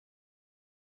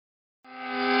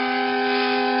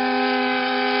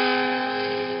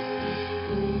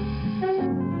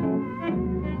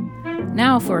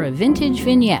Now for a vintage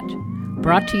vignette,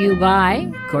 brought to you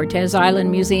by Cortes Island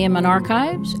Museum and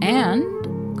Archives and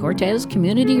Cortes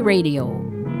Community Radio.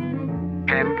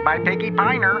 Penned by Peggy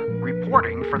Pyner,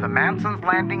 reporting for the Manson's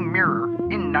Landing Mirror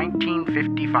in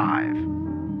 1955.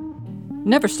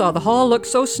 Never saw the hall look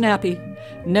so snappy.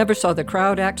 Never saw the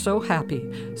crowd act so happy,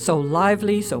 so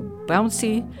lively, so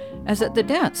bouncy, as at the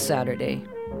dance Saturday.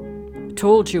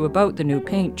 Told you about the new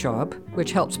paint job,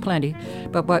 which helps plenty,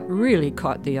 but what really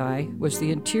caught the eye was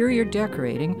the interior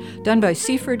decorating done by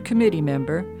Seaford Committee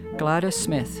member Gladys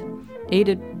Smith,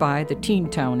 aided by the Teen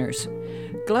Towners.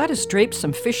 Gladys draped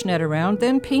some fishnet around,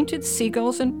 then painted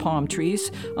seagulls and palm trees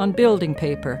on building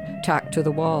paper tacked to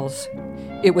the walls.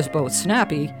 It was both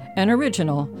snappy and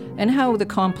original, and how the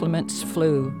compliments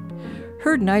flew.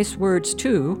 Heard nice words,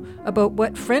 too, about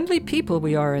what friendly people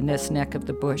we are in this neck of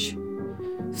the bush.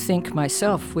 Think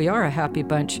myself, we are a happy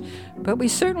bunch, but we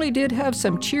certainly did have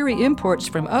some cheery imports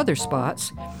from other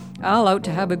spots. All out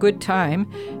to have a good time,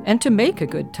 and to make a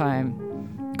good time.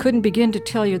 Couldn't begin to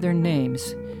tell you their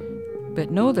names,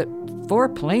 but know that 4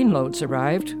 plane loads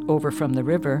arrived over from the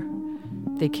river.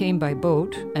 They came by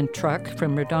boat and truck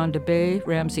from Redonda Bay,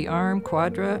 Ramsey Arm,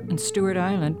 Quadra, and Stewart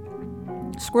Island,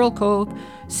 Squirrel Cove,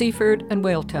 Seaford, and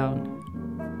Whaletown.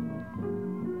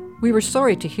 We were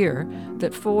sorry to hear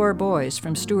that 4 boys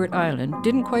from Stewart Island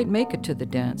didn't quite make it to the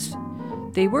dance.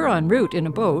 They were en route in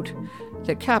a boat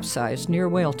that capsized near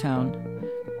Whaletown.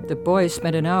 The boys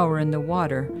spent an hour in the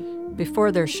water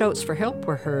before their shouts for help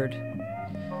were heard.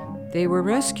 They were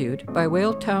rescued by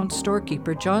Whaletown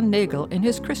storekeeper John Nagel in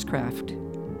his Chris craft.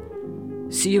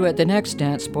 See you at the next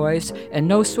dance, boys, and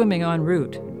no swimming en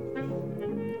route.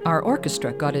 Our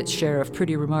orchestra got its share of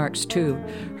pretty remarks, too.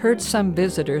 Heard some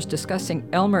visitors discussing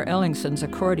Elmer Ellingson's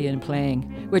accordion playing,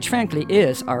 which frankly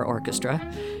is our orchestra,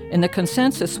 and the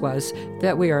consensus was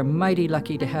that we are mighty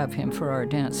lucky to have him for our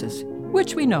dances,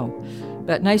 which we know,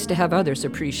 but nice to have others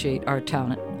appreciate our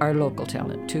talent, our local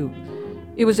talent, too.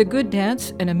 It was a good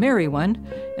dance and a merry one,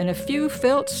 and a few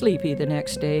felt sleepy the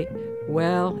next day.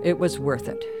 Well, it was worth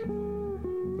it.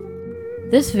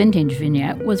 This vintage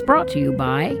vignette was brought to you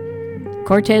by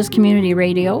Cortes Community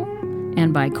Radio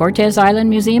and by Cortes Island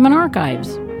Museum and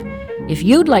Archives. If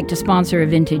you'd like to sponsor a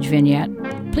vintage vignette,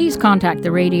 please contact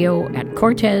the radio at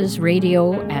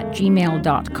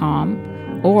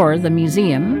cortesradio@gmail.com or the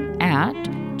museum at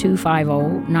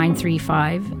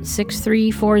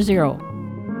 250-935-6340.